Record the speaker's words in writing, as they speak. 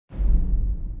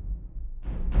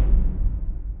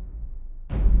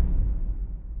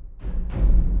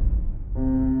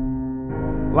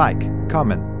Like,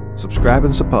 comment, subscribe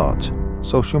and support.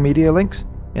 Social media links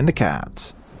in the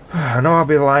cards. I know I'll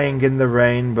be lying in the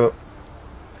rain, but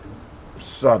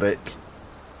sod it.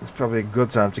 It's probably a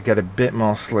good time to get a bit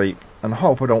more sleep and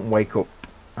hope I don't wake up,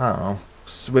 I don't know,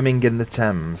 swimming in the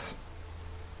Thames.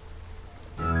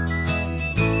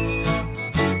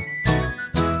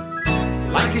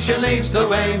 Lancashire leads the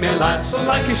way, me lads,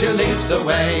 Lancashire leads the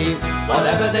way.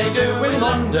 Whatever they do in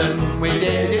London, we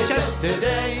did it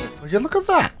yesterday. Would you look at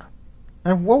that?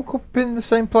 I woke up in the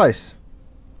same place.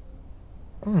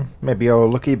 Maybe your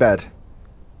lucky bed.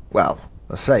 Well,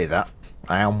 I say that.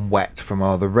 I am wet from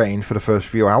all the rain for the first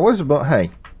few hours, but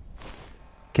hey.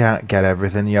 Can't get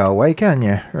everything your way, can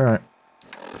you? Right.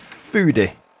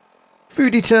 Foodie.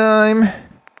 Foodie time!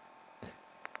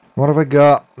 What have I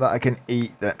got that I can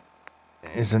eat that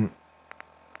isn't,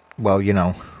 well, you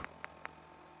know,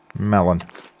 melon?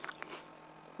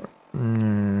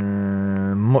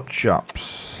 Mut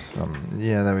chops.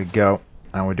 Yeah, there we go.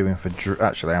 How are we doing for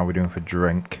actually? How are we doing for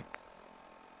drink?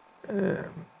 Yeah.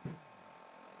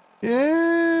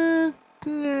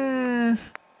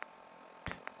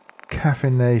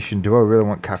 Caffeination. Do I really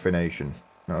want caffeination?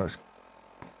 No, I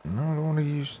don't want to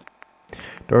use.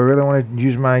 Do I really want to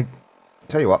use my?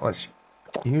 Tell you what, let's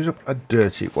use up a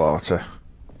dirty water.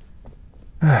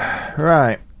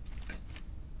 Right.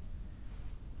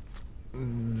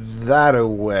 That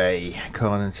away,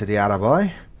 according to the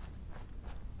attaboy.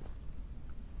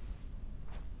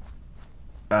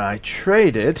 I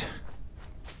traded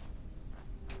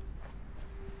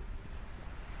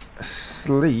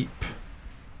sleep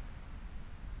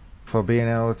for being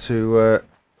able to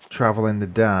travel in the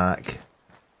dark.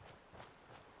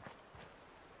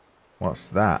 What's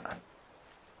that?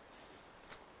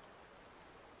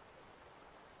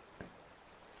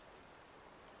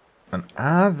 And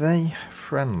are they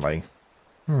friendly?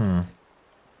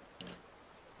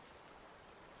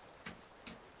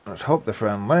 Let's hope they're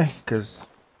friendly, because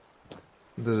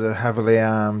there's a heavily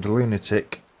armed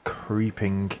lunatic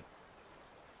creeping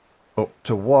up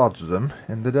towards them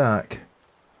in the dark.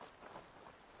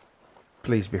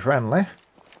 Please be friendly.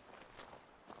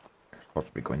 Supposed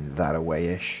to be going that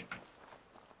away-ish.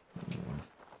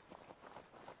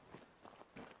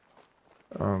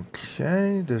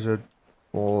 Okay, there's a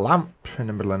lamp in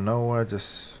the middle of nowhere,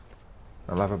 just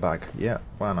a leather bag. Yeah,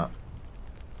 why not?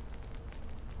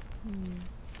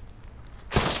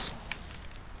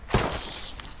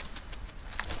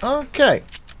 Okay,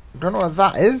 don't know what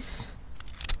that is,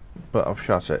 but I've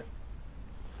shot it.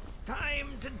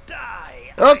 Time to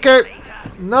die. Okay,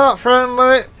 not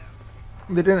friendly.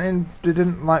 They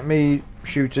didn't like me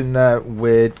shooting that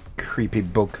weird, creepy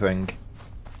bug thing.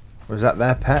 Was that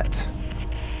their pet?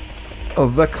 Oh,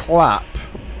 the clap.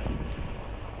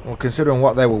 Well, considering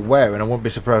what they were wearing, I wouldn't be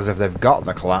surprised if they've got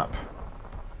the clap.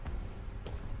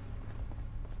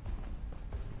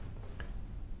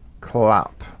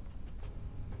 Clap.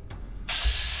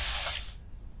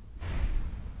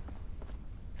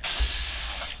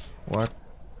 What?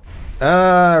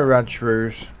 Ah, rad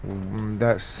shrews.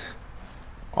 Let's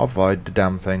avoid the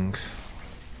damn things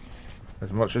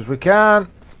as much as we can.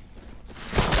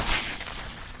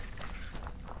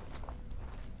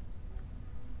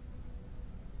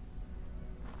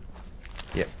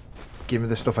 Yep. Give me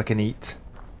the stuff I can eat.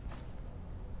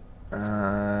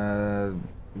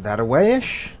 That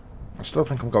away-ish? I still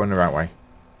think I'm going the right way.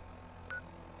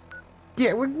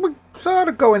 Yeah, we're sort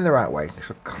of going the right way.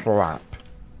 So clap.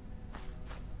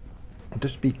 Would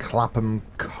this be Clapham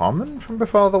Common from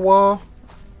before the war?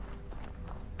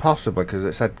 Possibly, because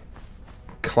it said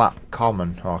Clap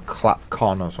Common or Clap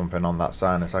Con or something on that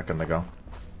sign a second ago.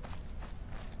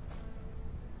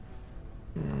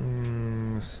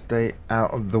 Stay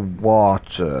out of the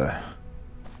water.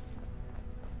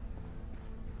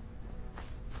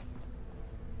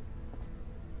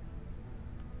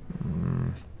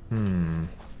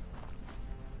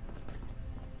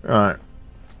 Right.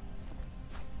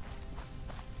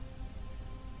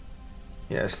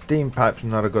 Yeah, steam pipe's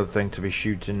not a good thing to be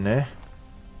shooting near.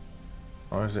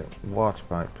 Or is it water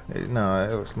pipe? No,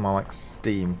 it looks more like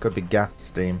steam. Could be gas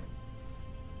steam.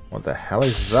 What the hell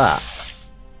is that?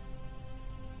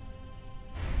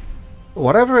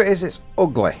 Whatever it is, it's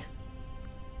ugly.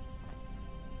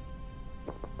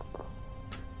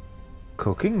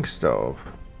 Cooking stove.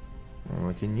 Well,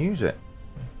 we can use it.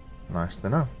 Nice to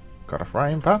know. Got a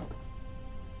frying pan.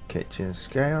 Kitchen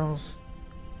scales.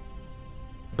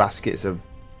 Baskets of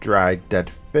dried dead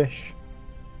fish.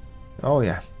 Oh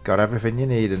yeah, got everything you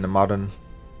need in the modern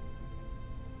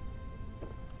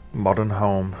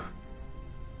home.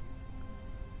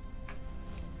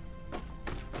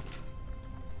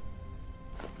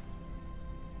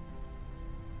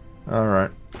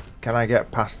 Alright. Can I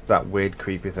get past that weird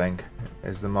creepy thing?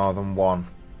 Is there more than one?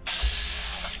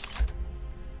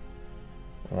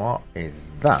 What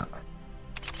is that?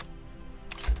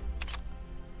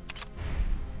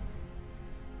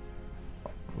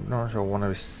 I'm not sure one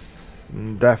of us.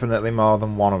 Definitely more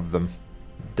than one of them.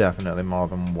 Definitely more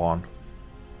than one.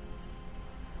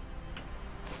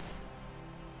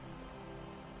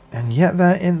 And yet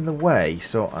they're in the way,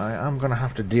 so I am going to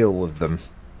have to deal with them.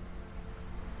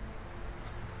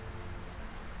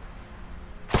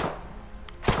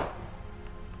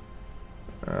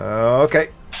 Okay.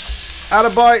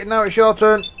 Attaboy, now it's your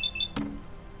turn.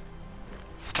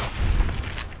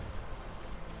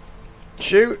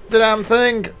 Shoot the damn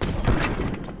thing.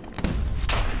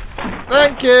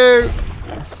 Thank you.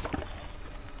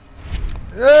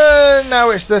 Now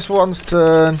it's this one's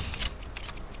turn.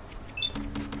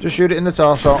 Just shoot it in the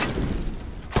torso.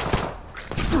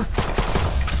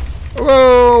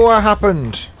 Whoa, what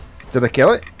happened? Did I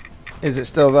kill it? Is it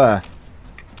still there?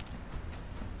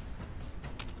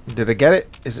 Did I get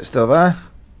it? Is it still there?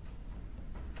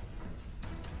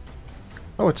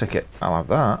 Oh, a ticket. I'll have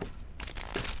that.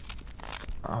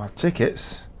 I'll have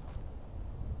tickets.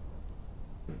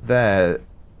 They're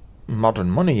modern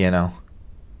money, you know.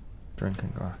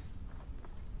 Drinking glass.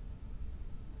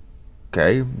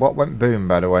 Okay, what went boom,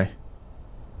 by the way?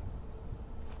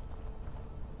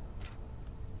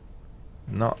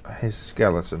 Not his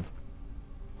skeleton.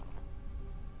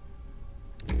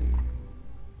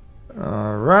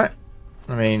 Alright.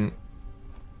 I mean,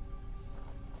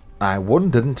 I won,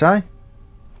 didn't I?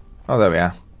 Oh, there we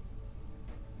are.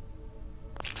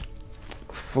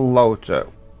 Floater.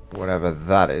 Whatever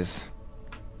that is.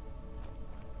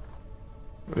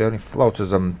 The only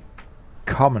floaters I'm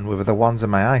common with are the ones in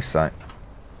my eyesight.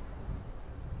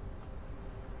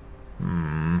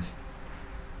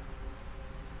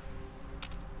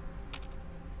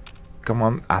 Come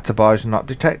on, Attaboy's not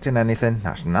detecting anything.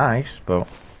 That's nice, but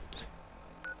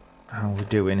how are we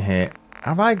doing here?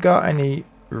 Have I got any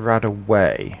right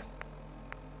away?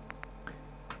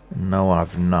 No,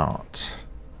 I've not.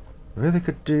 Really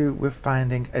could do with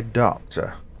finding a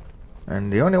doctor.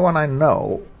 And the only one I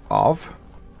know of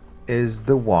is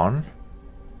the one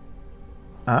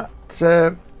at,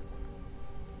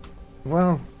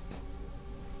 well,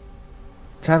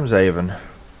 Thameshaven.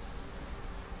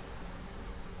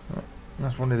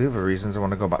 That's one of the other reasons I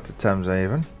want to go back to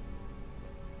Thameshaven.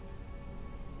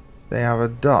 They have a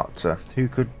doctor who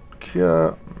could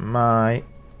cure my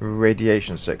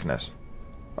radiation sickness.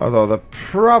 Although they're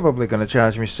probably going to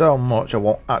charge me so much I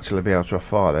won't actually be able to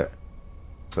afford it.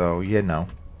 So, you know.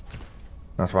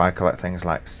 That's why I collect things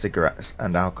like cigarettes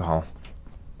and alcohol.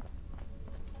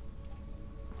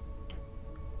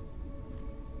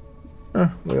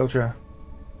 Wheelchair.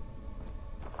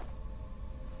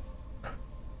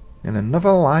 In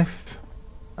another life,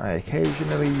 I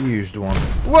occasionally used one.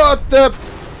 What the?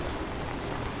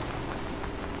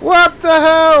 What the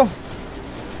hell?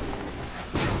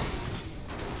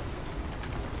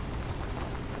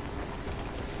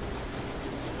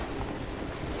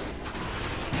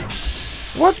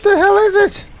 What the hell is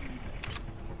it?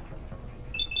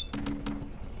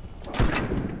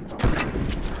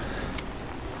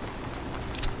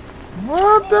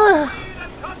 What the?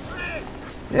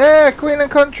 Yeah, Queen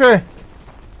and Country.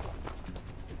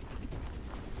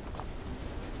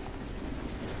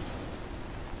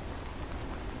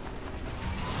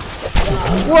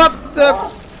 What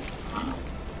the?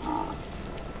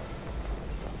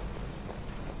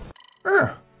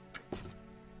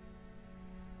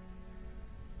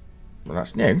 Well,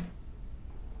 that's new.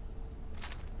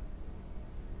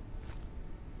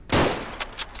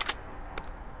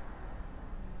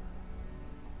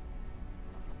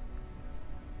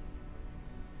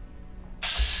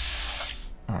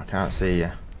 Oh, I can't see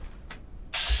you.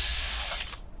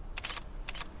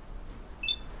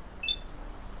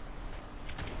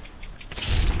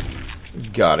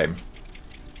 Got him.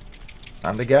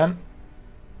 And again.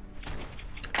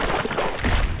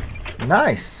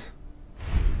 Nice.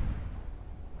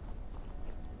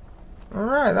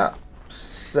 Alright, that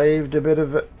saved a bit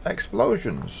of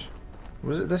explosions.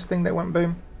 Was it this thing that went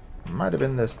boom? Might have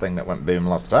been this thing that went boom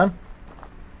last time.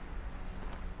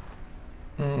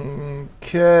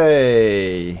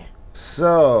 Okay.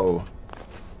 So,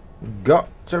 got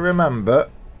to remember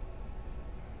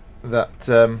that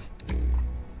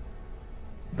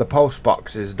the post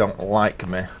boxes don't like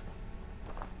me.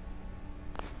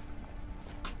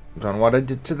 Don't know what I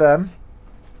did to them.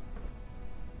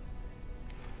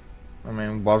 I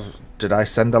mean, did I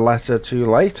send a letter too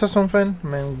late or something? I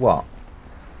mean, what?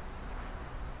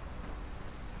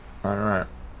 Alright.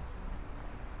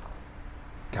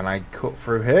 cut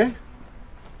through here.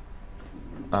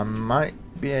 I might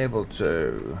be able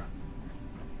to.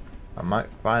 I might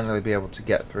finally be able to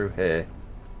get through here.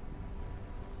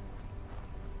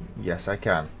 Yes, I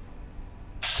can.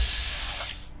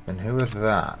 And who is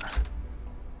that?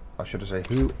 Or should I say,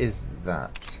 who is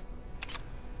that?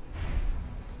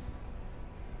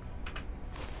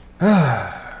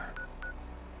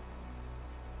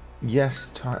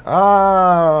 Yes,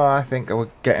 I think I was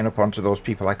getting up onto those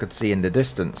people I could see in the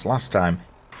distance last time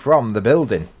from the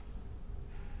building.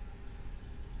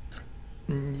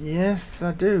 Yes,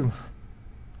 I do.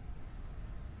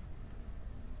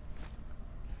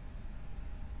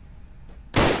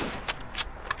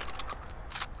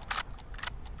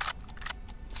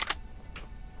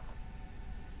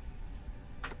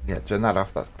 Yeah, turn that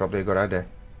off. That's probably a good idea.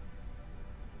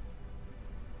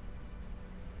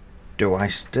 Do I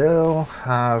still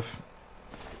have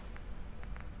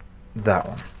that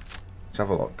one? Let's have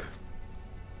a look.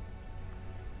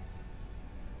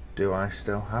 Do I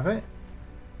still have it?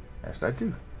 Yes, I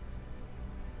do.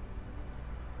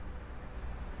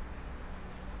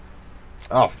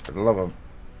 Oh, for the love of...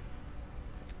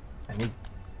 I need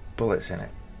bullets in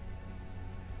it.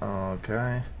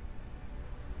 Okay.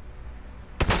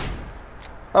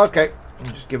 Okay, I'm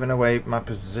just giving away my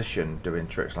position doing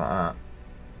tricks like that.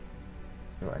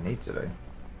 What I need to do.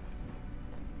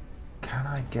 Can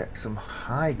I get some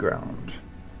high ground?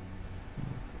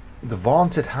 The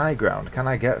vaunted high ground. Can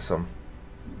I get some?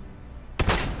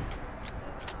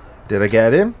 Did I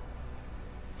get him?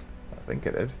 I think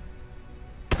I did.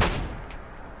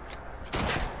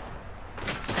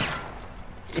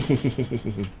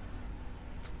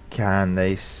 Can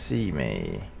they see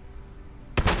me?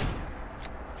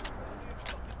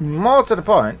 More to the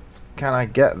point, can I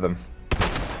get them?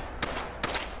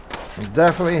 I'm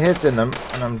definitely hitting them,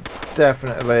 and I'm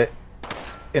definitely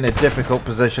in a difficult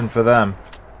position for them.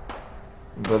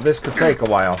 But this could take a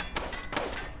while.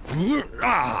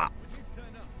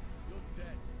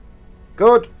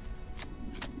 Good.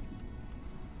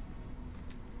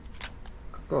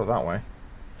 Could go that way.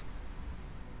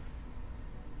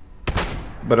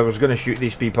 But I was going to shoot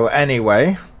these people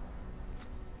anyway,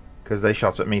 because they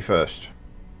shot at me first.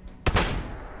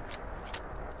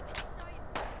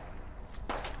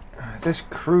 This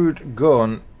crude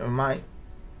gun might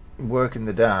work in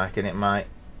the dark, and it might...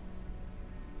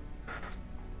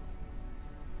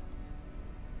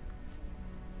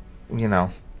 you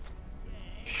know,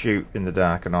 shoot in the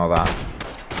dark and all that.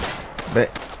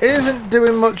 But it isn't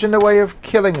doing much in the way of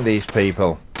killing these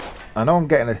people. I know I'm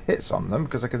getting the hits on them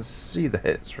because I can see the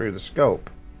hits through the scope.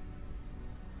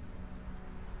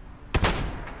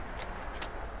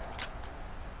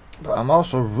 But I'm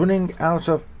also running out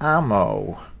of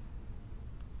ammo.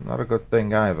 Not a good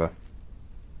thing either.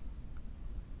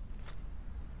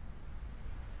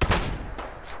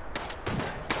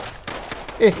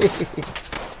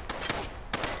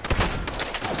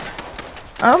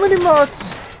 How many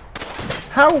mods?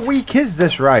 How weak is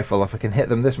this rifle if I can hit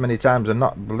them this many times and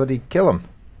not bloody kill them?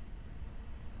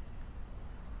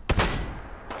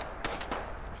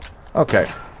 Okay.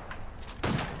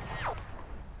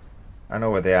 I know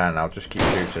where they are now, just keep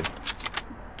shooting.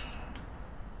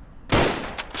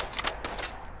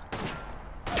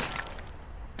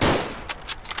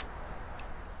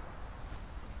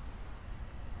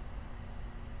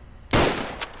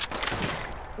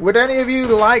 Would any of you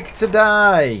like to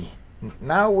die?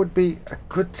 Now would be a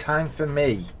good time for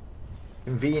me.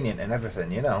 Convenient and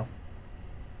everything, you know.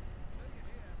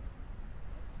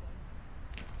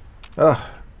 Oh,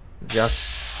 yeah,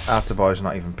 Artaboy's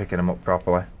not even picking them up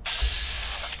properly.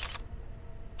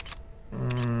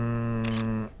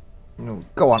 No,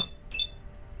 go on.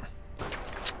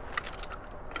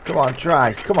 Come on,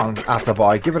 try. Come on,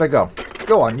 Artaboy, give it a go.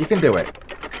 Go on, you can do it.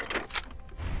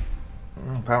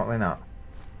 Apparently not.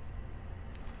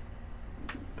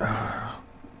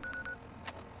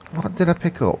 What did I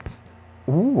pick up?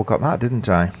 Ooh, I got that, didn't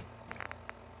I?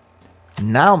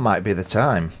 Now might be the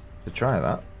time to try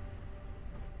that.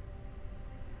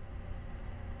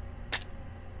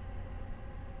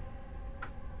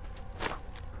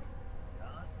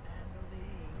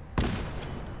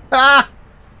 Ah!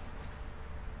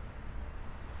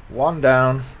 One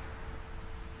down.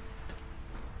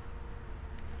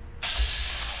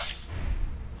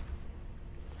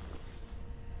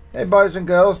 Hey boys and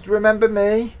girls, do you remember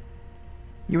me?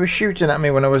 You were shooting at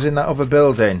me when I was in that other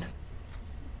building.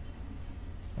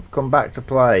 I've come back to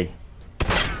play.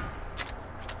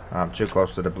 I'm too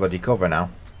close to the bloody cover now.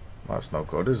 Well, that's no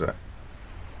good, is it?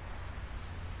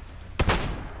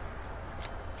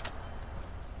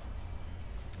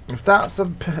 If that's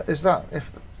a... is that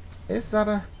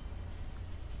a...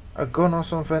 a gun or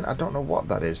something. I don't know what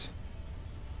that is.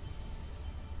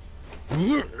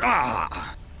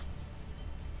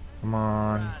 Come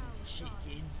on.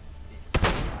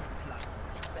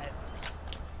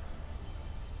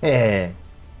 Hey.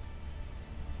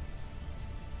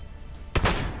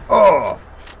 Oh.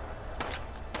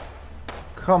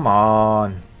 Come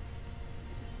on.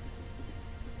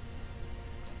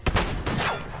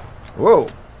 Whoa.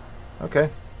 Okay.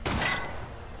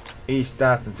 He's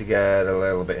starting to get a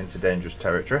little bit into dangerous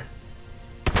territory.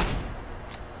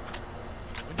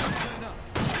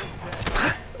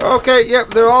 Okay, yep,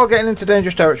 they're all getting into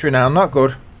dangerous territory now. Not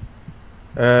good.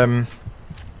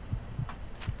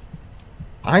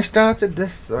 I started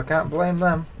this, so I can't blame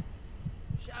them.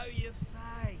 Show your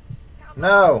face.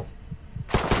 No.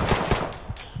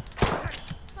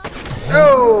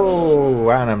 Oh,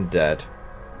 and I'm dead.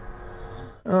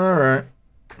 Alright.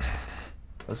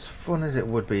 As fun as it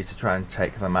would be to try and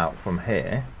take them out from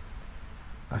here,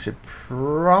 I should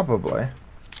probably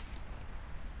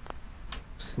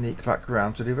sneak back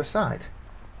around to the other side,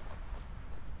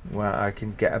 where I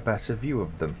can get a better view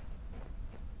of them.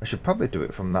 I should probably do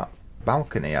it from that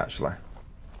balcony, actually.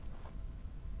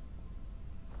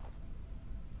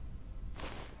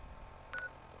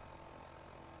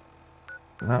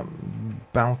 That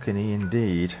balcony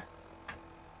indeed.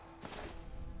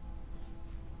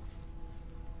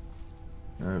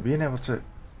 Being able to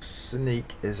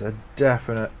sneak is a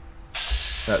definite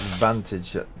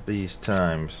advantage at these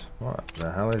times. What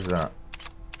the hell is that?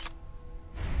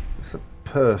 It's a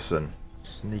person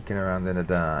sneaking around in the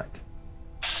dark.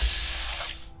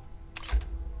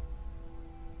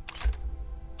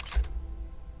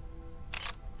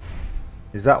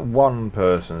 Is that one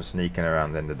person sneaking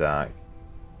around in the dark?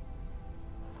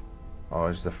 Or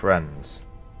is the friends?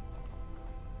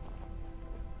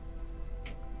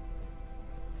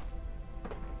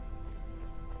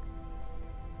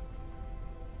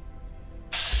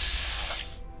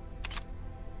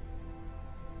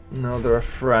 No, there are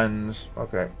friends.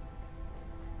 Okay.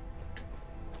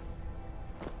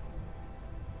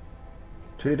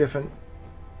 Two different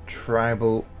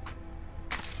tribal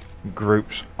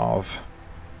groups of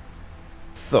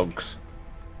thugs.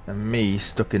 And me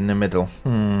stuck in the middle.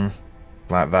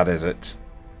 Like that, is it?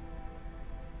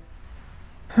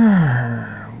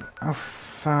 How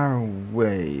far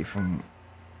away from...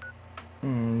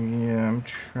 yeah, I'm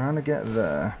trying to get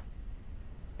there.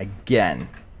 Again.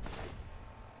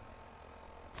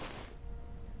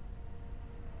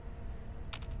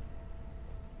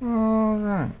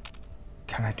 Alright.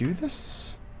 Can I do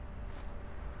this?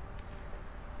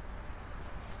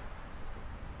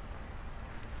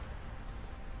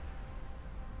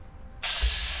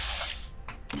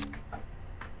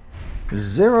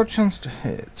 Zero chance to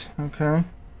hit. Okay.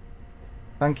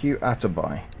 Thank you,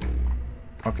 Attaboy.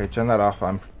 Okay, turn that off.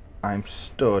 I'm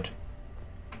stood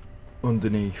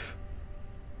underneath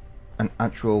an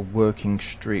actual working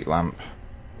street lamp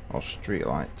or street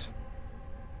light.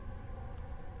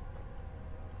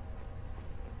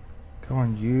 Come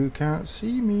on, you can't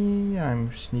see me.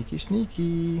 I'm sneaky,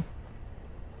 sneaky.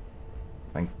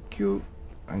 Thank you.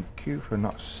 Thank you for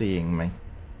not seeing me.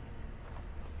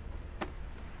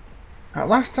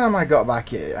 Last time I got back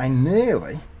here, I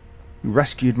nearly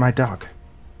rescued my dog.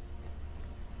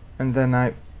 And then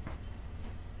I...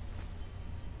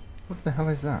 What the hell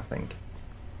is that thing?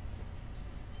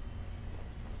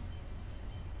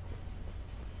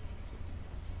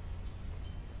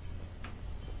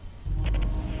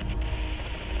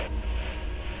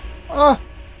 Oh!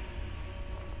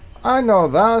 I know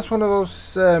that. It's one of those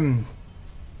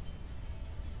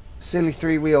silly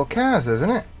three-wheel cars, isn't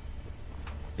it?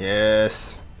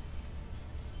 Yes.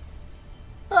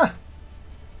 Ah.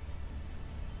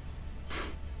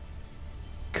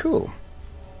 Cool.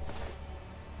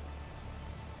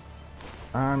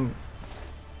 I'm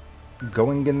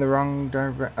going in the wrong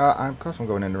direction. Of course I'm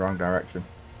going in the wrong direction.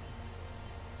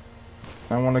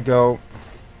 I want to go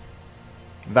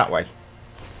that way.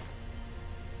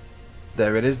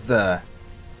 There it is there.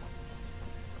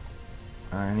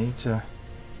 I need to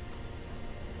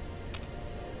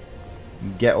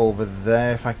get over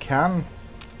there if I can.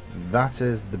 That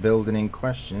is the building in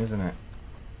question, isn't it?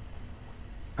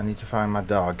 I need to find my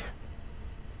dog.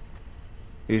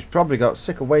 He's probably got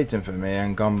sick of waiting for me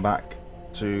and gone back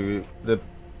to the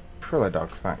Prilla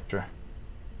Dog factory.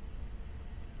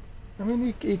 I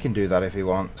mean, he can do that if he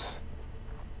wants.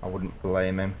 I wouldn't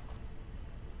blame him.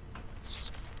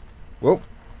 Whoa.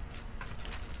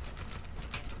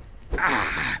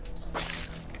 Ah.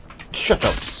 Shut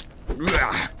up.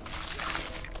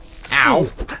 Ow.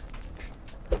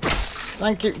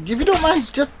 Thank you. If you don't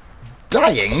mind just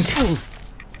dying.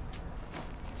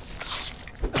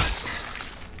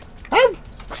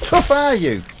 tough are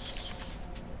you?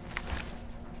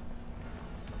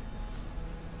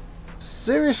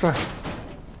 Seriously?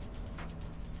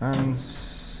 And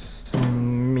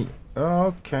some meat.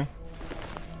 Okay.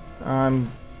 I'm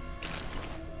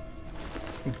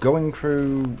going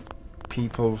through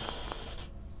people's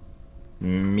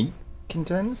meat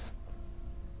containers.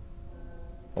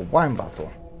 A wine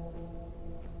bottle.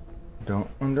 Don't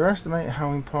underestimate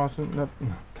how important that...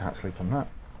 No, can't sleep on that.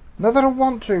 Not that I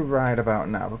want to right about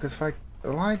now, because if I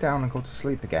lie down and go to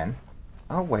sleep again,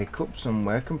 I'll wake up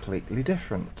somewhere completely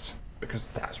different. Because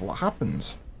that's what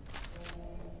happens.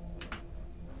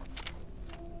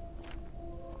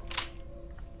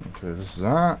 Okay, there's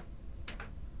that.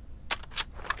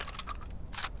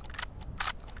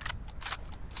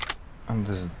 And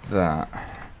there's that.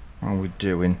 How are we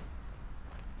doing?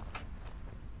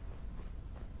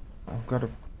 I've got to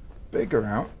figure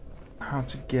out how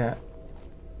to get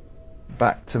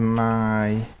back to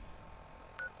my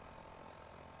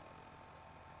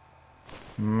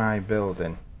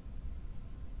building.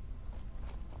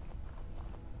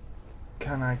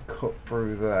 Can I cut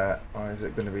through there, or is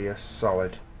it going to be a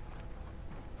solid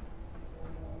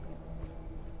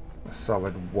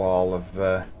wall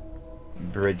of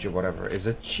bridge or whatever it is?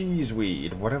 A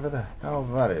cheeseweed, whatever the hell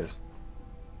that is.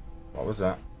 What was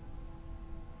that?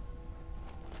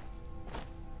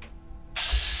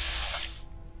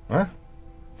 Huh?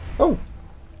 Oh,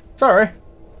 sorry,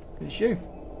 it's you.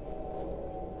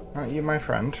 Aren't you my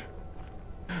friend?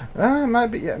 Ah, it might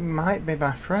be. Yeah, it might be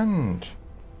my friend.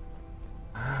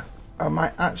 Am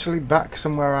I actually back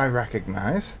somewhere I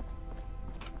recognise?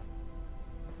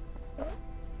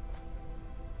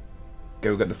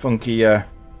 Go get the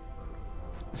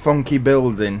funky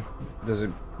building. There's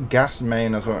a gas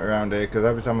main or something around here, because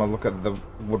every time I look at the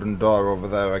wooden door over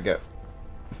there, I get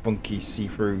funky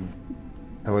see-through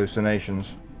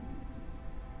hallucinations.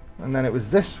 And then it was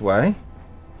this way,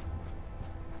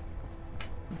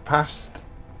 past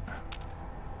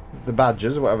the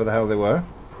badgers, whatever the hell they were.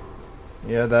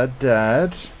 Yeah, they're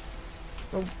dead.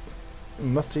 Oh,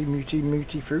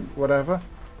 muty fruit, whatever.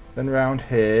 Then round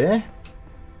here.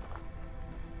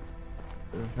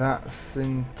 That's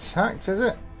intact, is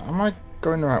it? Am I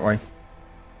going the right way?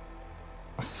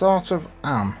 I sort of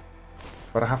am.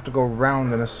 But I have to go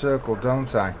round in a circle,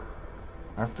 don't I?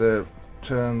 I have to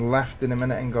turn left in a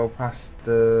minute and go past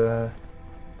the...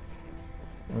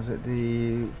 Was it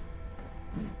the...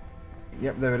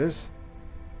 Yep, there it is.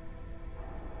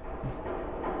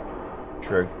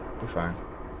 True, be fine.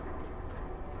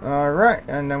 Alright,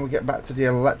 and then we get back to the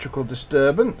electrical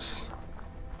disturbance.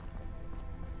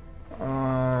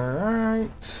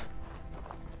 Alright.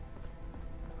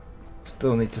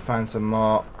 Still need to find some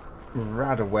more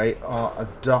Radaway or a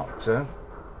doctor.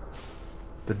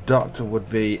 The doctor would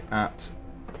be at...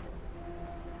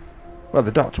 Well,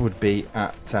 the doctor would be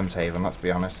at Thames Haven, let's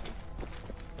be honest.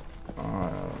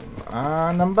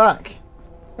 And I'm back.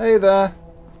 Hey there.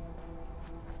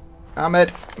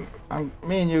 Ahmed,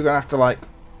 me and you are gonna have to like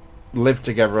live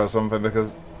together or something,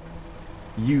 because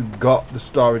you got the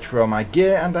storage for all my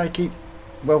gear and I keep,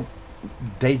 well,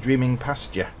 daydreaming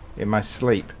past you in my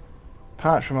sleep.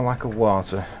 Apart from a lack of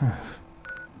water.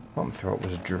 My throat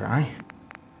was dry.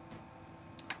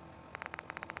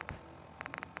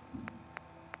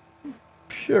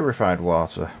 Purified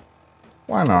water.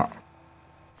 Why not?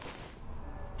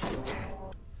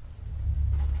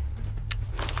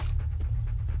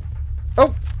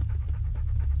 Oh!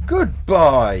 Good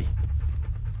boy!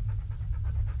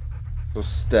 So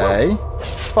stay.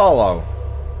 Follow.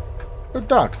 Good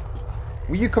dog.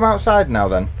 Will you come outside now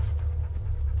then?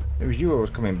 It was you I was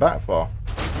coming back for.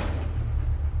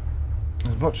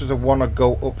 As much as I want to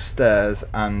go upstairs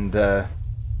and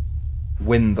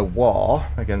win the war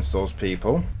against those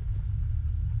people.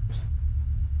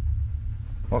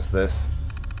 What's this?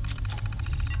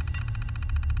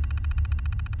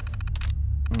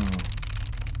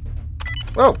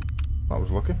 Oh! That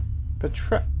was lucky.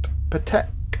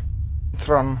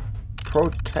 Protectron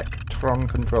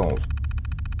controls.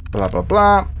 Blah blah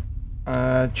blah.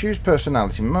 Choose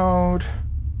personality mode.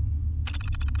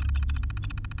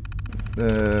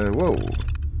 Whoa.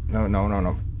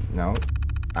 No.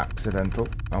 Accidental.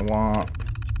 I want...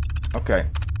 Okay.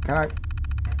 Can I...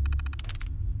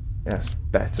 Yes,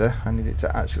 better. I need it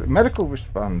to actually... Medical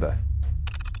responder.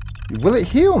 Will it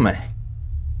heal me?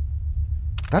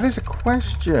 That is a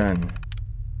question.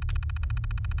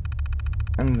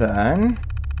 And then...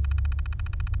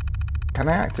 Can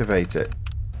I activate it?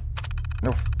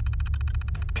 No.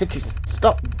 Pity.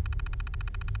 Stop.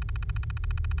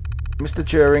 Mr.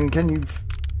 Turing, can you...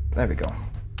 There we go.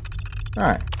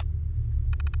 Alright.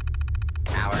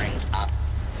 Powering up.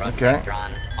 Okay.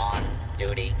 Prospectron on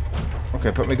duty.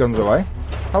 Okay, put my guns away.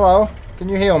 Hello, can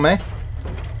you heal me?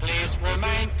 Please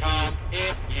remain calm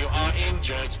if you are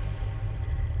injured.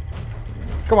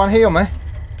 Come on, heal me.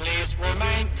 Please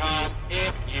remain calm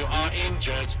if you are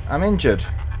injured. I'm injured.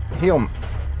 Heal me.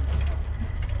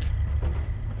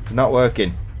 It's not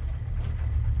working.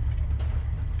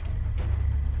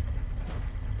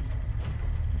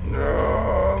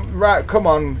 Right, come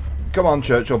on. Come on,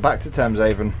 Churchill. Back to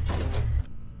Thameshaven.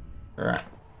 Right.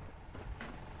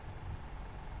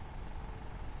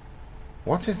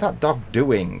 What is that dog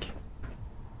doing?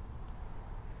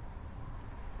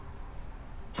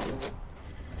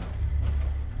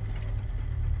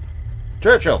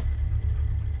 Churchill!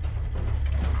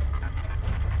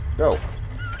 Go.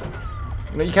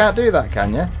 No, you can't do that,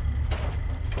 can you?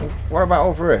 What about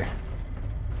over here?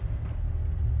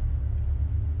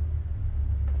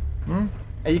 Hmm?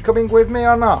 Are you coming with me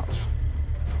or not?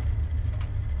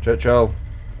 Churchill.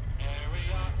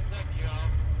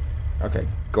 Okay,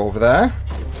 go over there.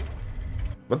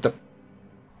 What the...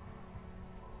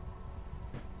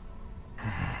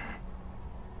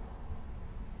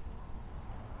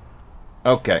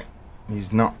 Okay,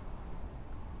 he's not...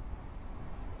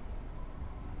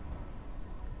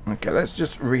 Okay, let's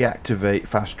just reactivate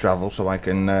fast travel so I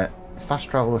can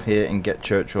fast travel here and get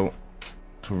Churchill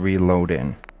to reload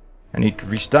in. I need to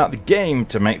restart the game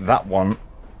to make that one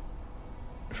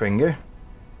finger.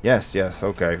 Yes, yes,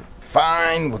 okay.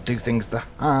 Fine, we'll do things the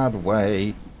hard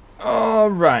way.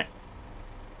 Alright.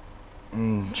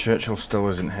 Churchill still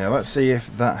isn't here. Let's see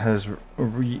if that has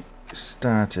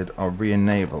restarted or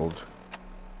re-enabled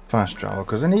fast travel,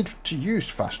 because I need to use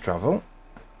fast travel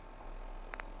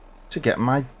to get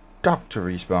my dog to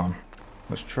respawn.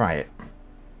 Let's try it.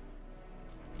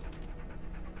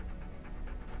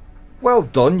 Well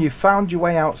done, you found your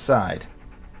way outside.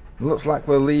 Looks like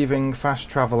we're leaving fast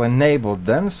travel enabled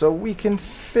then, so we can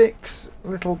fix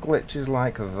little glitches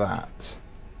like that.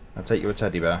 I'll take you a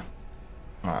teddy bear.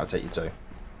 Alright, I'll take you two.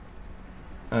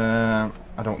 I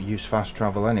don't use fast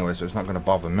travel anyway, so it's not going to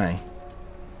bother me.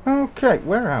 Okay,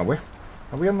 where are we?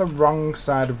 Are we on the wrong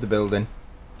side of the building?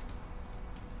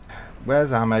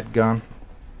 Where's Ahmed gone?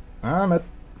 Ahmed!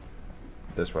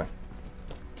 This way.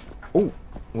 Oh,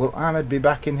 will Ahmed be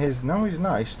back in his... No, he's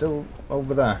not. He's still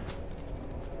over there.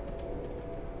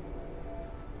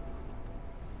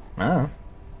 Oh.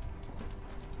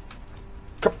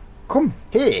 Come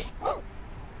here.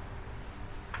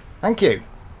 Thank you.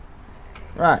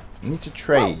 Right, you need to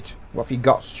trade. What have you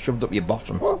got shoved up your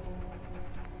bottom?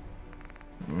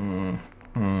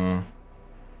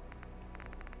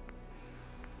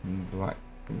 Black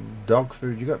dog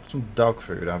food. You got some dog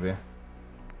food, have you?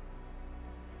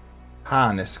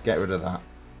 Harness. Get rid of that.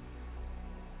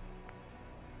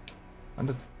 And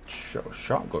a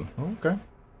shotgun. Okay.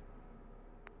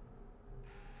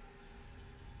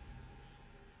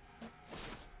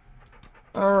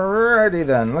 Alrighty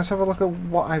then, let's have a look at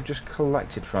what I've just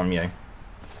collected from you.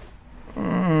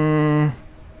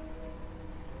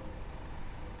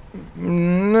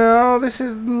 No, this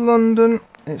is London.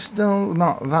 It's still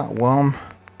not that warm.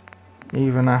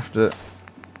 Even after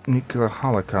nuclear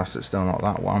holocaust, it's still not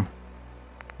that warm.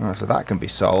 Right, so that can be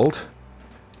sold.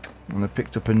 And I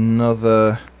picked up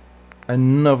another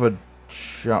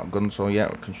shotgun, so yeah,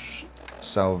 we can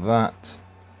sell that.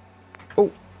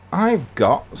 Oh, I've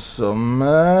got some,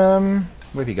 where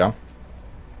have you gone?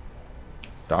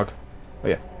 Dog. Oh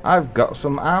yeah, I've got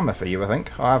some armour for you, I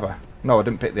think. Or have I? No, I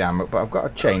didn't pick the armour up, but I've got a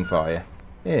chain for you.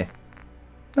 Here.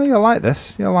 Oh, you'll like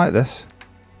this. You'll like this.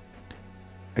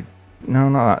 No,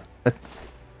 not that. A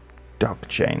dog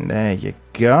chain. There you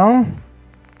go.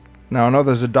 Now, I know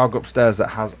there's a dog upstairs that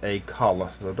has a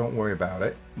collar, so don't worry about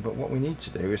it. But what we need to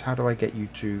do is, how do I get you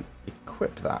to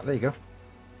equip that? There you go.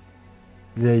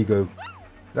 There you go.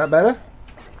 Is that better?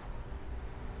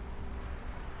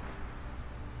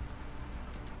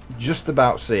 Just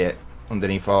about see it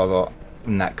underneath all the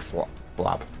neck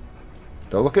flap.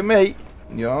 Don't look at me.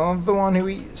 You're the one who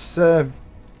eats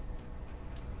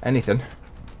anything.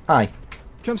 Hi.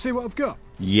 Come see what I've got.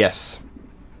 Yes.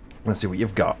 Let's see what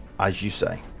you've got, as you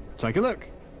say. Take a look.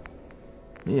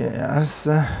 Yeah, as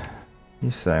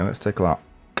you say. Let's take a look.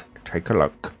 Take a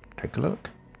look. Take a look.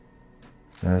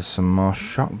 There's some more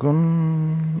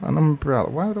shotgun, an umbrella.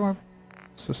 Why do I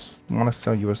just want to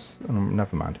sell you a...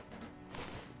 never mind.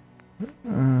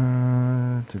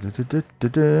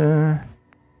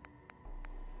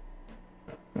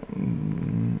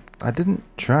 I didn't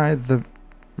try the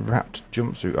wrapped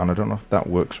jumpsuit on. I don't know if that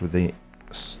works with the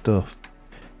stuff.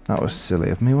 That was silly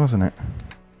of me, wasn't it?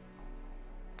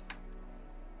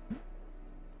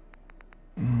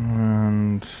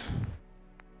 And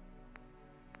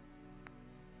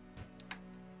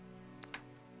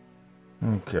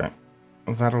Okay.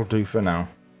 That'll do for now.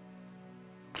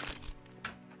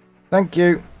 Thank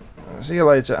you. See you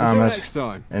later, Ahmed. Until next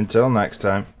time. Until next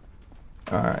time.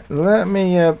 Alright, let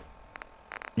me,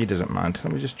 he doesn't mind.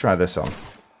 Let me just try this on.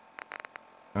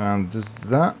 And does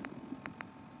that...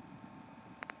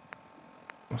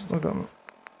 I've still got...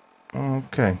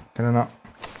 Okay, can I not...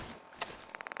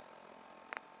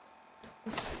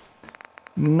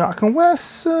 No, I can wear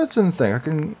certain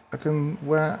things. I can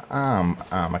wear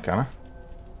armor, can I?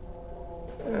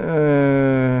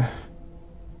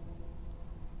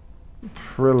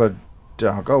 Prilla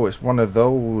Dog. Oh, it's one of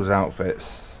those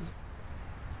outfits.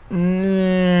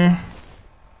 No.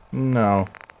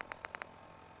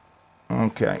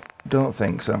 Okay, don't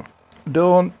think so.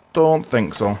 Don't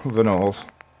think so. The nose.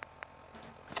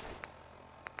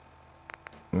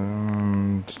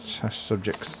 Test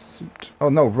subject suit. Oh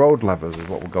no, road levers is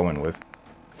what we're going with.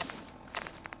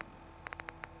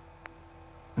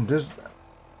 And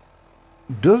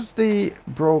does the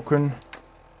broken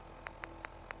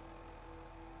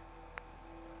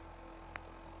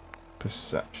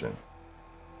perception?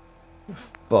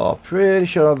 But pretty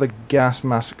sure the gas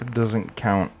mask doesn't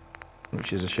count,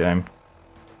 which is a shame.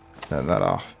 Set that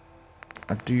off.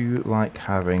 I do like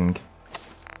having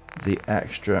the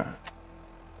extra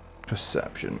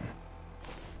perception.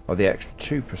 Or the extra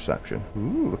 2 perception.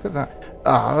 Ooh, look at that.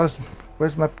 Ah,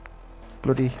 where's my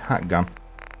bloody hat gone?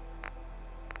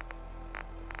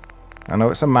 I know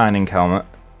it's a mining helmet.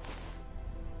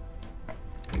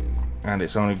 And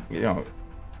it's only, you know,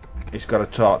 it's got a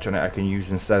torch on it I can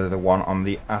use instead of the one on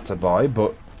the Attaboy,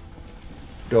 but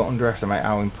don't underestimate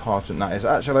how important that is.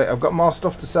 Actually, I've got more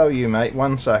stuff to sell you, mate.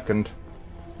 1 second.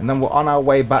 And then we're on our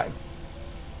way back.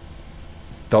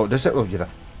 Don't disapprove you there.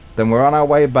 Then we're on our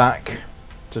way back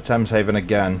to Thames Haven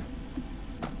again.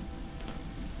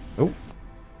 Oh.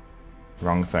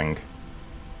 Wrong thing.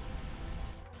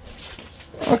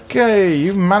 Okay,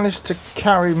 you managed to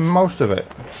carry most of it.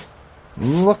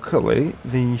 Luckily,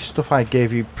 the stuff I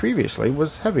gave you previously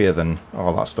was heavier than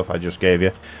all that stuff I just gave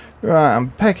you. Right,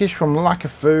 I'm peckish from lack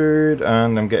of food,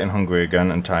 and I'm getting hungry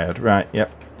again and tired. Right,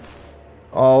 yep.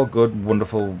 All good,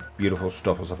 wonderful, beautiful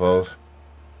stuff, I suppose.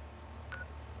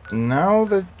 Now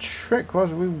the trick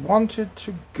was we wanted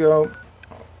to go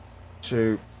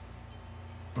to...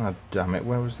 Oh, damn it,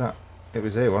 where was that? It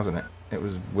was here, wasn't it? It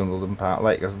was Wimbledon Park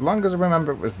Lake. As long as I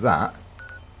remember it was that.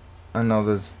 I know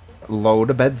there's a load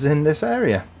of beds in this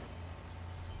area.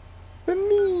 For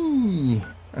me!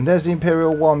 And there's the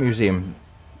Imperial War Museum.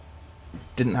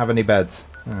 Didn't have any beds.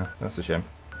 Oh, that's a shame.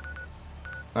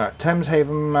 Alright, Thames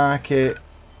Haven Market.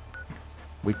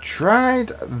 We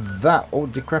tried that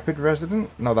old decrepit resident.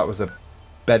 No, that was a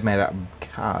bed made out of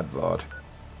cardboard.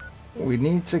 We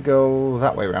need to go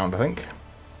that way round, I think.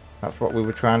 That's what we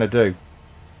were trying to do.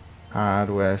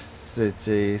 Hardware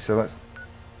City. So let's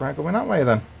try going that way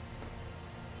then.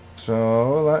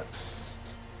 So let's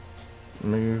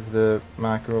move the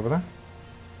marker over there.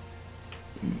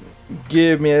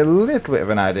 Give me a little bit of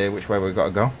an idea which way we've got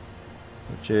to go.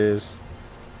 Which is...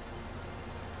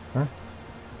 Huh?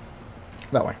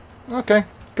 That way. Okay.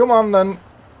 Come on then.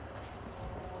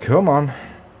 Come on.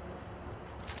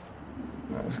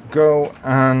 Let's go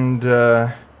and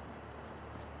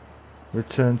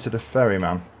return to the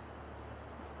ferryman.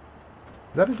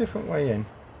 Is that a different way in?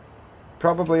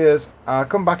 Probably is. I'll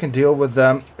come back and deal with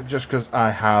them just because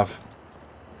I have...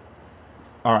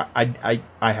 Alright,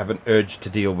 I have an urge to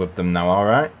deal with them now,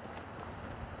 alright?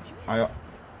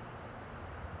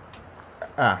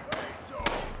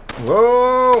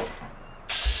 Whoa!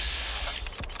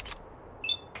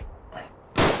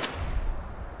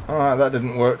 Alright, that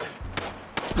didn't work.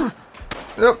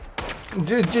 Yep.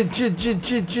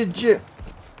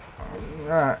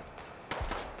 Right.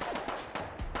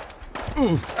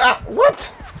 Ah,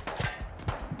 what?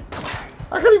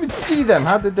 I can't even see them.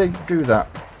 How did they do that?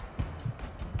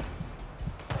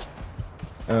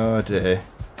 Oh dear.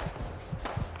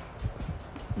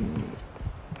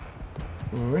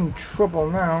 We're in trouble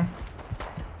now.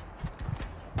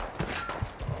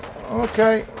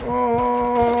 Okay.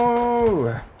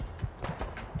 Oh.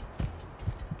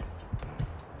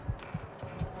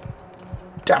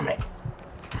 Damn it.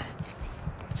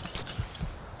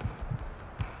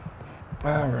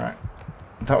 Alright.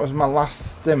 That was my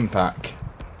last stim pack.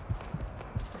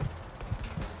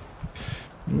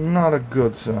 Not a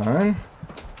good sign.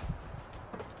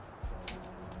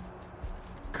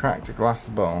 Cracked a glass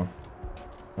bowl.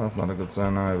 That's not a good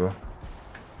sign either.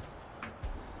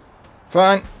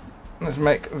 Fine. Let's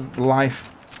make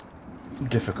life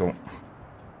difficult.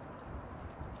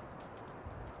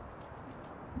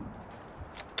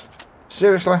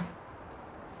 Seriously?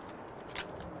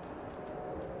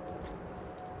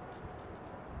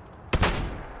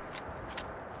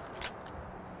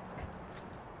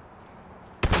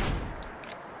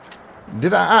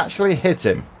 Did I actually hit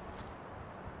him?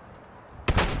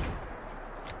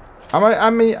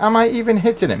 Am I even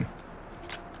hitting him?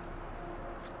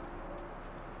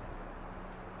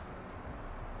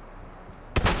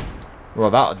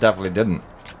 Well, that definitely didn't.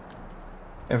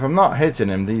 If I'm not hitting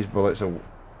him, these bullets are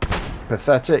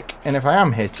pathetic. And if I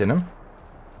am hitting him,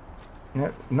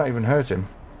 yeah, not even hurt him.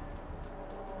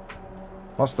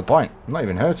 What's the point? I'm not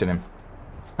even hurting him.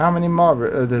 How many more?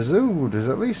 There's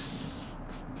at least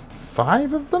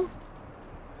 5 of them?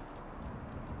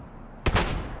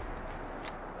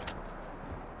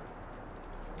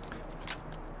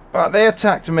 Right, they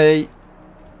attacked me,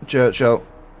 Churchill.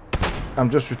 I'm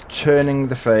just returning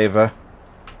the favour.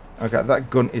 Okay, that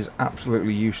gun is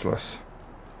absolutely useless.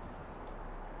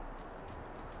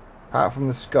 Apart from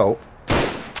the scope,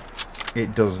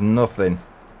 it does nothing.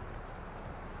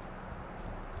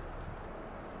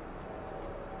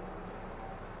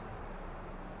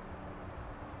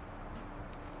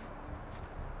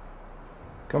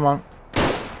 Come on.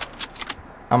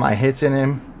 Am I hitting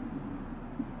him?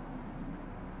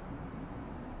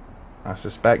 I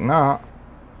suspect not.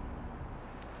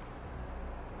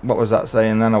 What was that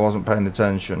saying then? I wasn't paying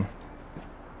attention.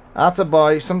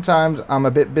 Attaboy, sometimes I'm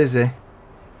a bit busy.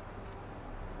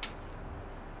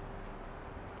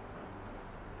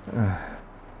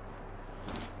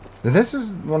 This is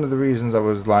one of the reasons I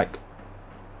was like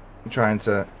trying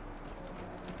to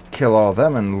kill all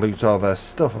them and loot all their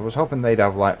stuff. I was hoping they'd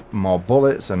have like more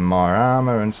bullets and more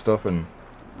armor and stuff and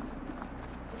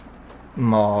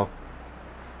more,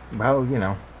 well, you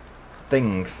know,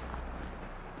 things.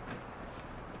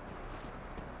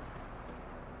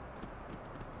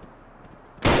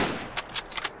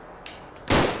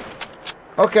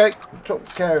 Okay, took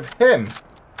care of him.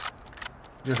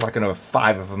 Just like another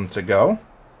 5 of them to go.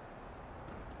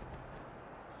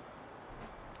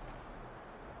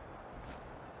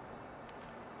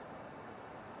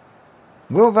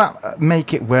 Will that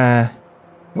make it where...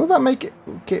 Will that make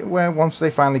it where once they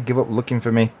finally give up looking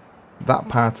for me, that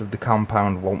part of the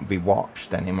compound won't be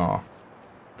watched anymore?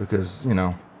 Because, you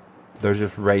know, they're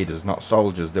just raiders, not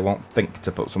soldiers. They won't think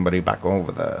to put somebody back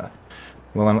over there.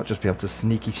 Will I not just be able to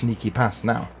sneaky past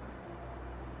now?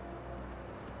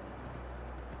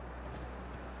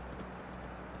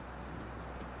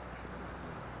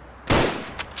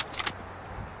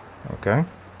 Okay.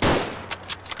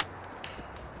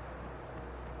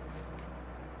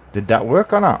 Did that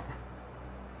work or not?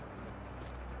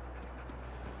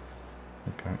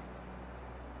 Okay.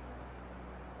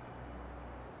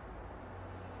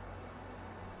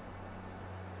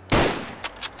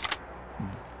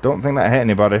 Don't think that hit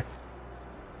anybody.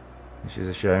 Which is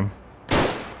a shame.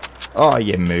 Oh,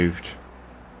 you moved.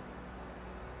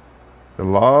 A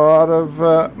lot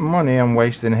of money I'm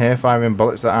wasting here firing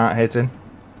bullets that aren't hitting.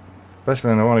 Especially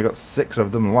when I've only got 6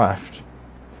 of them left.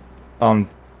 On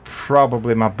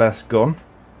probably my best gun.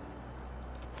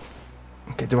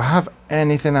 Okay, do I have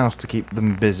anything else to keep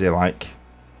them busy, like,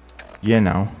 you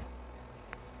know?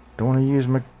 Don't want to use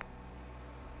my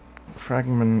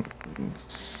fragment.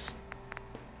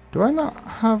 Do I not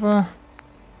have a...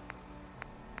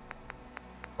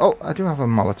 Oh, I do have a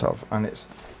Molotov, and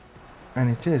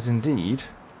it is indeed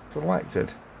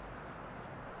selected.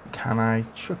 Can I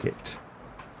chuck it?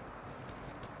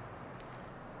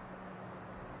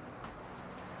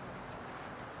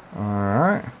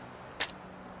 Alright.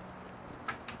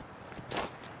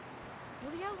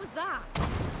 What the hell was that?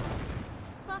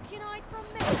 Fucking hide from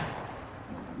me.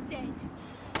 You're dead.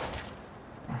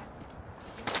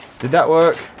 Did that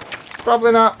work?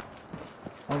 Probably not.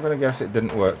 I'm gonna guess it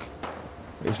didn't work.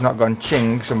 It's not gone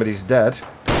ching, somebody's dead.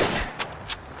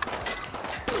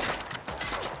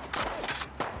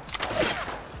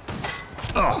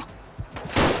 Ugh.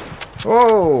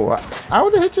 Whoa! How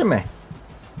are they hitting me?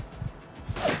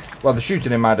 Well, they're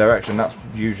shooting in my direction. That's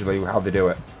usually how they do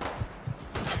it.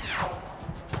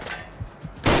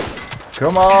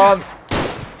 Come on!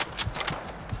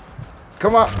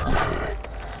 Come on!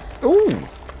 Ooh!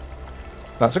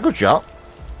 That's a good shot.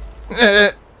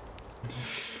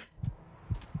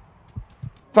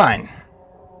 Fine.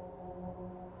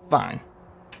 Fine.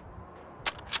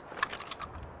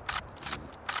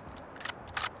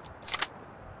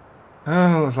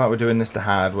 Oh, looks like we're doing this the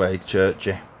hard way,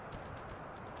 Churchy.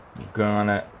 We're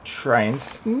gonna try and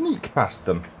sneak past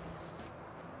them.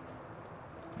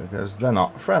 Because they're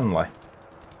not friendly.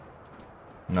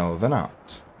 No, they're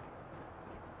not.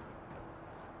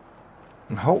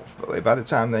 And hopefully, by the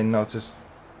time they notice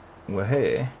we're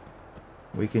here,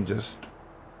 we can just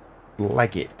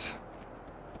leg it.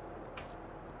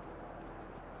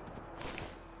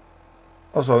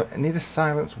 Also, I need a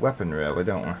silenced weapon, really,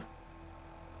 don't we?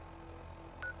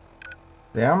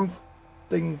 Yeah, I'm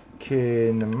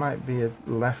thinking there might be a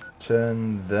left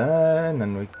turn there, and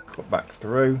then we cut back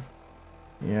through.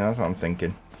 Yeah, that's what I'm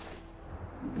thinking.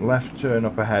 Left turn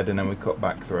up ahead, and then we cut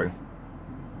back through.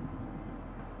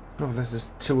 Oh, there's just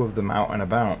 2 of them out and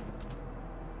about.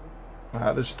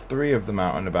 There's 3 of them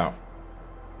out and about.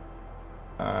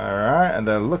 Alright, and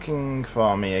they're looking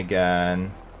for me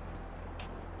again.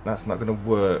 That's not going to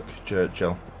work,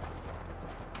 Churchill.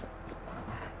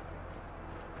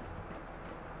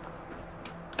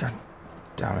 God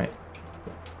damn it.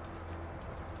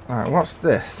 Alright, what's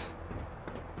this?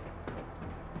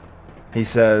 He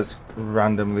says,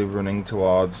 randomly running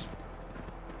towards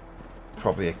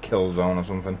probably a kill zone or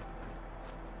something.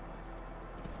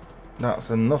 That's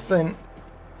a nothing.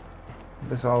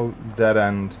 This all dead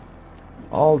end.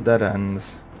 All dead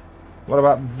ends. What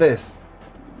about this?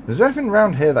 Is there anything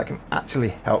around here that can actually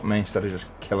help me instead of just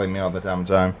killing me all the damn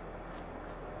time?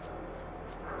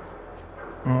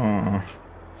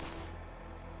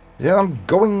 Yeah, I'm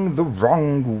going the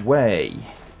wrong way.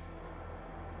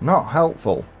 Not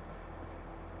helpful.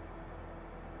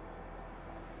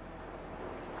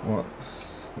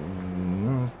 What's...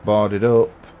 boarded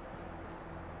up.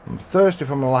 I'm thirsty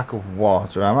from a lack of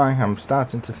water, am I? I'm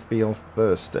starting to feel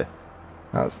thirsty.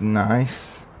 That's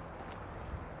nice.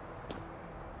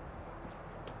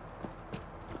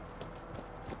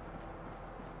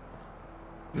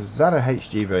 Is that a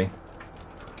HGV?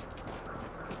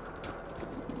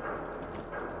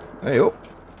 Hey up!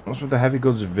 What's with the heavy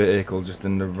goods vehicle just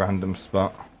in the random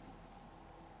spot?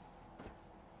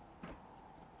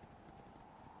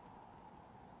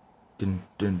 Dun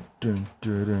dun dun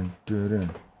dun dun dun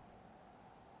dun.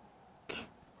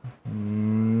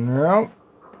 No.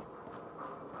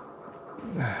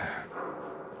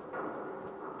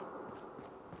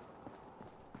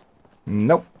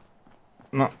 Nope.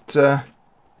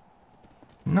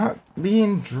 Not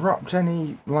being dropped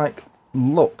any, like,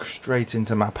 luck straight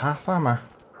into my path, am I?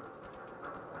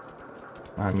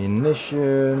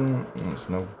 Ammunition. That's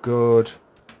no good.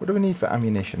 What do we need for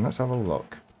ammunition? Let's have a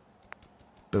look.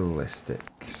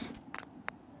 Ballistics.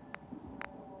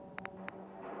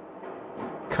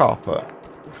 Copper.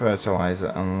 Fertilizer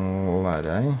and lead,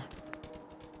 eh?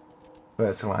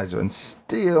 Fertilizer and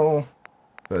steel.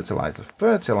 Fertilizer.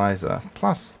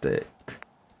 Plastic.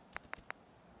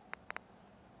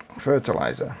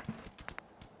 Fertilizer.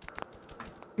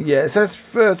 Yeah, it says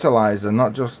fertilizer,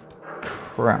 not just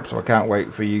crap, so I can't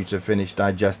wait for you to finish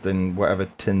digesting whatever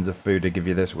tins of food I give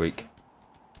you this week.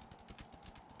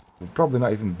 We've probably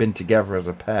not even been together as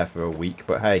a pair for a week,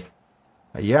 but hey.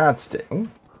 A yardstick. Oh,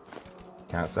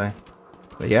 can't say.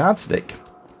 A yardstick.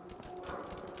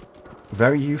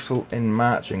 Very useful in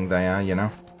marching they are, you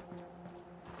know.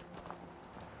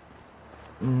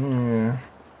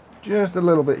 Just a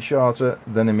little bit shorter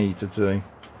than a meter too.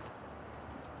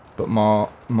 But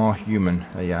more human,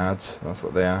 a yards. That's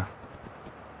what they are.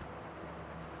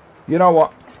 You know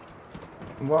what?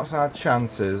 What's our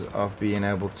chances of being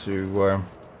able to...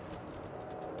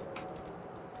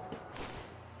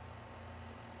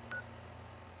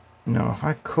 No, if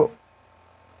I cut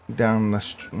down the...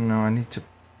 No, I need to...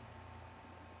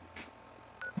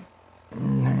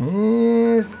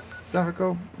 Yes, if I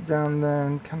go down there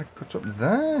and kind of cut up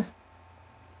there.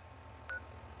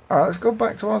 Alright, let's go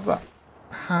back towards that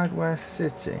hardware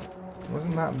city.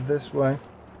 Wasn't that this way?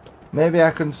 Maybe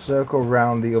I can circle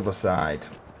round the other side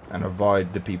and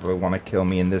avoid the people who want to kill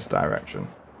me in this direction.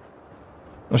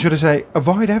 Or should I say,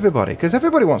 avoid everybody, because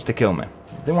everybody wants to kill me.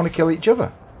 They want to kill each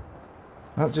other.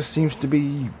 That just seems to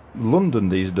be London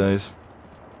these days.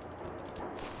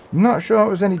 I'm not sure it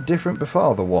was any different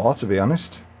before the war, to be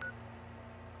honest.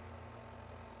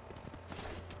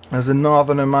 As a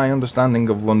northerner, my understanding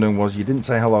of London was you didn't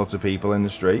say hello to people in the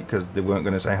street because they weren't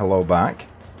going to say hello back.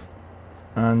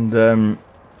 And,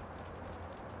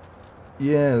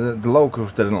 yeah, the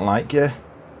locals didn't like you.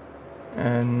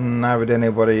 And neither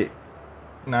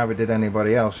did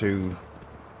anybody else who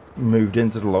moved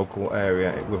into the local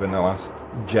area within the last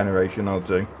generation or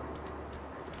two.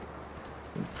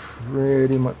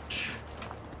 Pretty much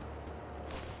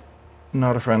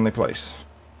not a friendly place.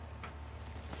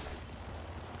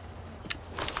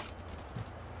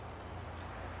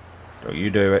 Don't you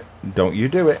do it. Don't you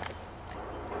do it.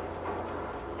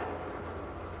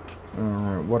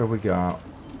 Alright, what have we got?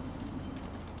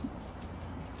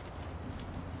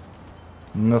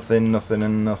 Nothing, nothing,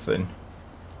 and nothing.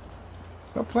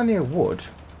 Got plenty of wood.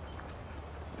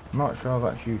 Not sure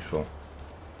that's useful.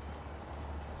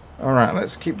 Alright,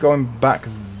 let's keep going back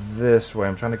this way.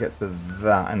 I'm trying to get to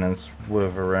that and then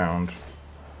swerve around.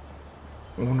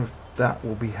 I wonder if that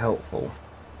will be helpful.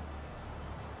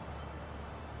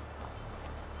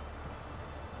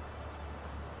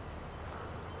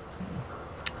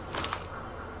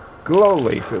 glow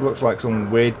leaf. It looks like some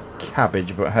weird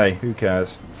cabbage, but hey, who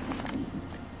cares? Is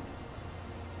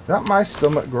that my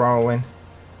stomach growling?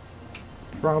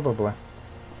 Probably.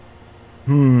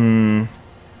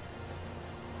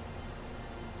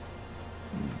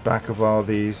 Back of all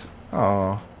these...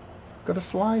 Oh, got a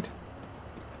slide?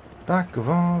 Back of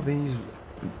all these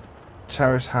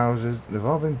terrace houses, they've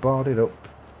all been boarded up.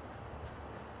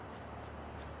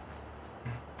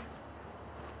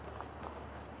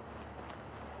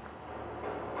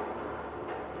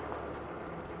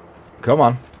 Come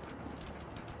on.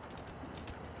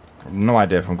 I have no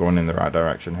idea if I'm going in the right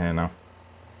direction here now.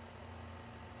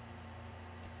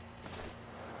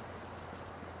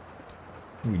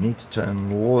 We need to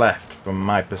turn left from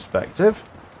my perspective,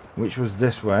 which was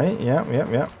this way. Yep.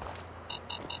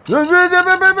 Don't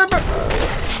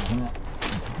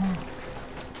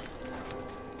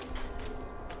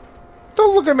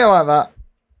look at me like that.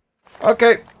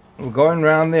 Okay, we're going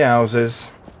round the houses.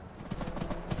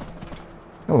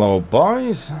 Hello,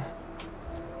 boys.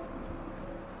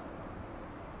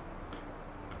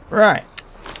 Right.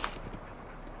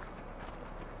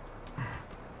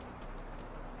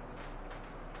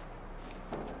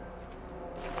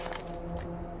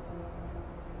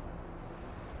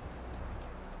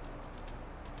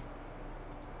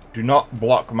 Do not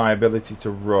block my ability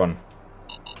to run.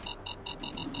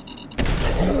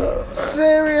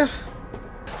 Serious?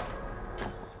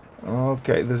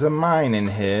 Okay, there's a mine in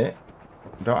here.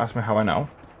 Don't ask me how I know.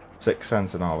 6th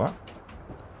sense and all that.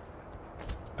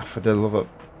 For the love of...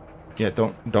 Yeah,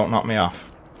 don't knock me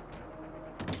off.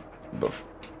 But...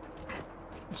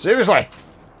 Seriously!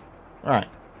 Right.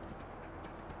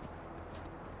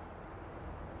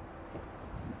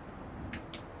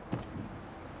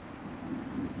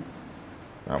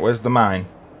 Right, where's the mine?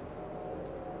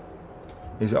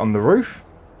 Is it on the roof?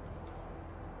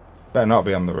 Better not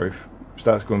be on the roof.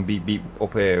 Starts going beep beep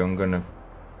up here, I'm gonna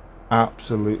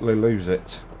absolutely lose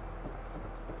it.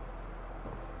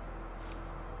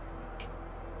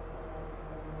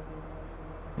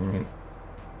 I mean,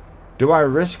 do I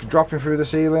risk dropping through the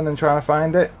ceiling and trying to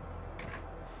find it?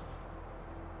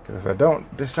 Because if I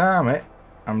don't disarm it,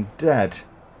 I'm dead.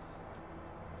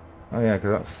 Oh yeah,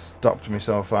 because that stopped me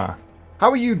so far. How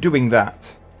are you doing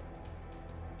that?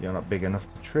 You're not big enough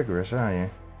to trigger us, are you?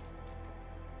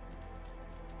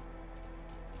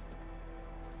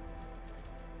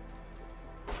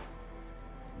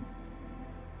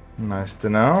 Nice to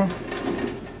know.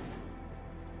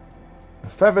 A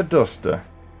feather duster.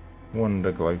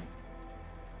 Wonder glue.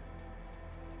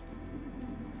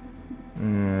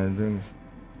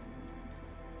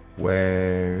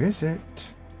 Where is it?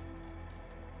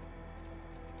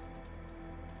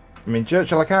 I mean,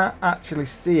 Churchill, I can't actually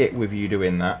see it with you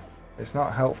doing that. It's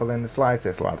not helpful in the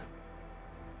slightest, lad.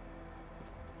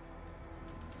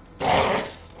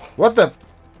 What the...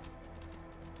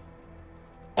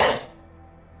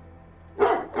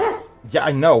 Yeah,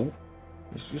 I know.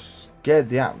 It's just scared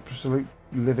the absolute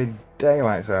living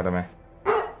daylights out of me.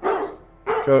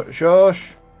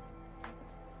 Shush.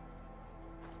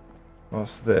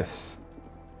 What's this?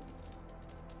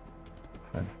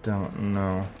 I don't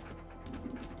know.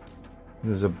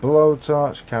 There's a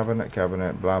blowtorch,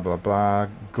 cabinet, blah blah blah,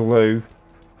 glue,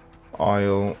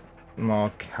 oil,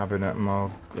 more cabinet,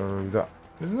 more glue.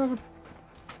 Isn't that a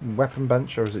weapon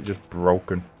bench, or is it just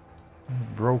broken?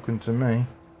 Broken to me.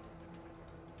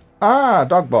 Ah,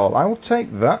 dog ball. I will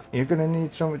take that. You're going to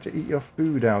need something to eat your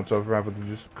food out of rather than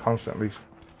just constantly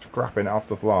scrapping it off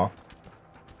the floor.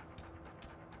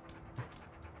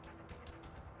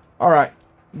 Alright.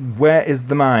 Where is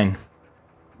the mine?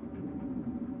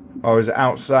 Or is it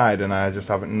outside and I just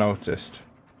haven't noticed?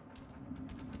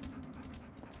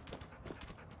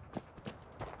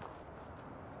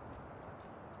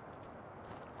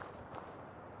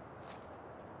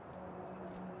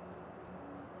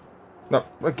 No,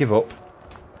 I give up.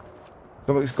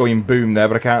 Something's going boom there,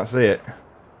 but I can't see it.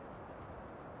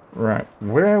 Right,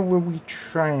 where were we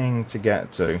trying to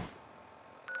get to?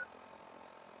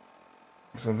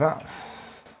 So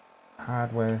that's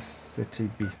Hardware City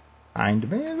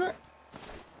behind me, is it?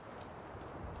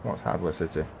 What's Hardware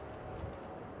City?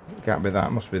 It can't be that,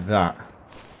 it must be that.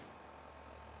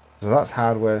 So that's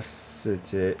Hardware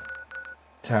City.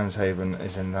 Townshaven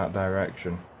is in that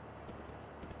direction.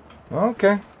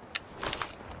 Okay.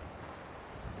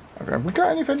 Okay, have we got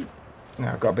anything? No,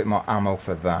 I've got a bit more ammo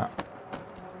for that.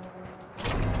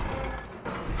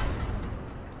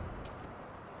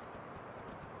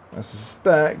 I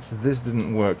suspect this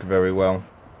didn't work very well.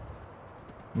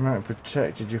 It might have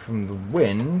protected you from the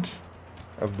wind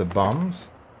of the bombs,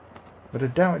 but I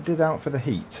doubt it did out for the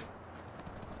heat.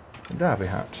 A derby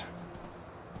hat.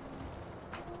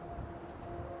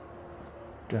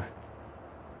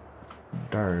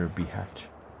 derby hat.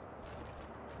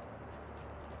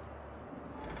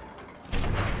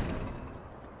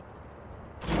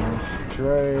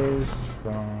 Trays.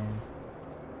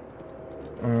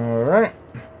 Alright.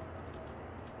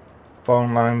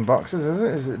 Phone line boxes,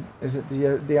 is it? Is it the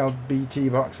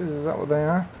LBT boxes? Is that what they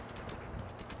are?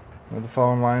 Where the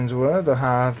phone lines were, the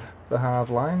hard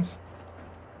lines.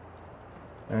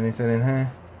 Anything in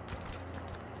here?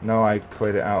 No, I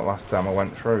cleared it out last time I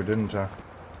went through, didn't I?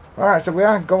 Alright, so we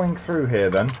are going through here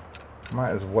then.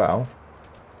 Might as well.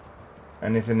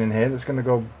 Anything in here that's gonna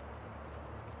go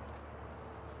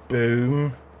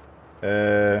boom?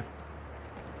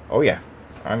 Oh yeah.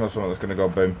 I know something that's gonna go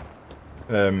boom.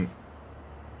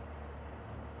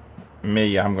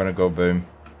 Me, I'm gonna go boom.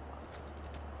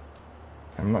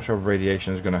 I'm not sure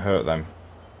radiation is gonna hurt them.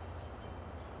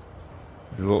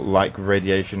 They look like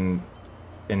radiation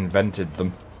invented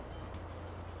them.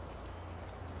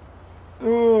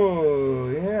 Oh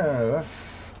yeah,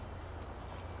 that's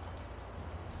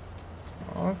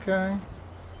okay.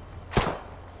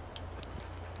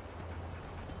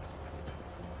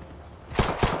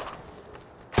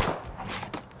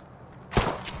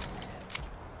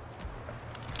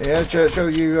 Yeah,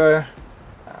 Churchill, you,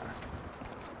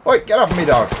 Oi, get off me,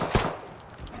 dog!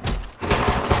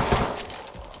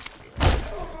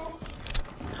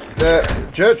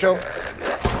 Churchill.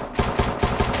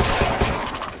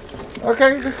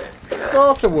 Okay, this is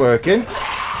sort of working.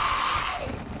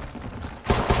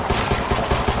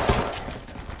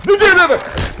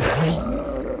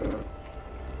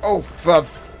 Oh, for...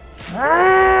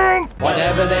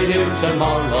 Whatever they do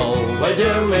tomorrow, we're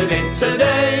doing it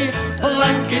today.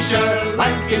 Lancashire,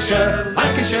 Lancashire,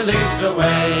 Lancashire leads the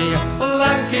way.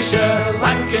 Lancashire,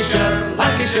 Lancashire,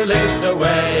 Lancashire leads the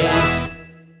way.